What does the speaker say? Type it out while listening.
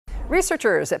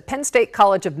Researchers at Penn State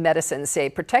College of Medicine say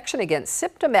protection against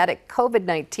symptomatic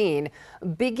COVID-19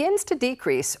 begins to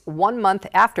decrease 1 month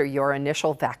after your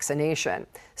initial vaccination.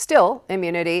 Still,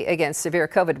 immunity against severe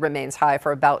COVID remains high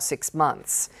for about 6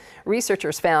 months.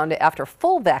 Researchers found after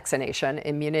full vaccination,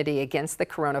 immunity against the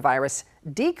coronavirus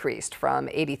decreased from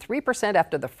 83%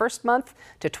 after the first month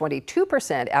to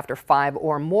 22% after 5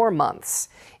 or more months.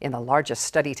 In the largest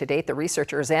study to date, the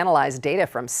researchers analyzed data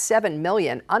from 7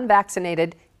 million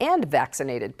unvaccinated and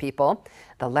vaccinated people.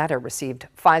 The latter received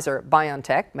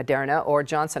Pfizer-BioNTech, Moderna, or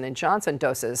Johnson & Johnson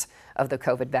doses of the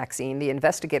COVID vaccine. The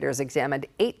investigators examined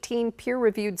 18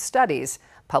 peer-reviewed studies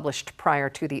published prior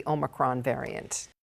to the Omicron variant.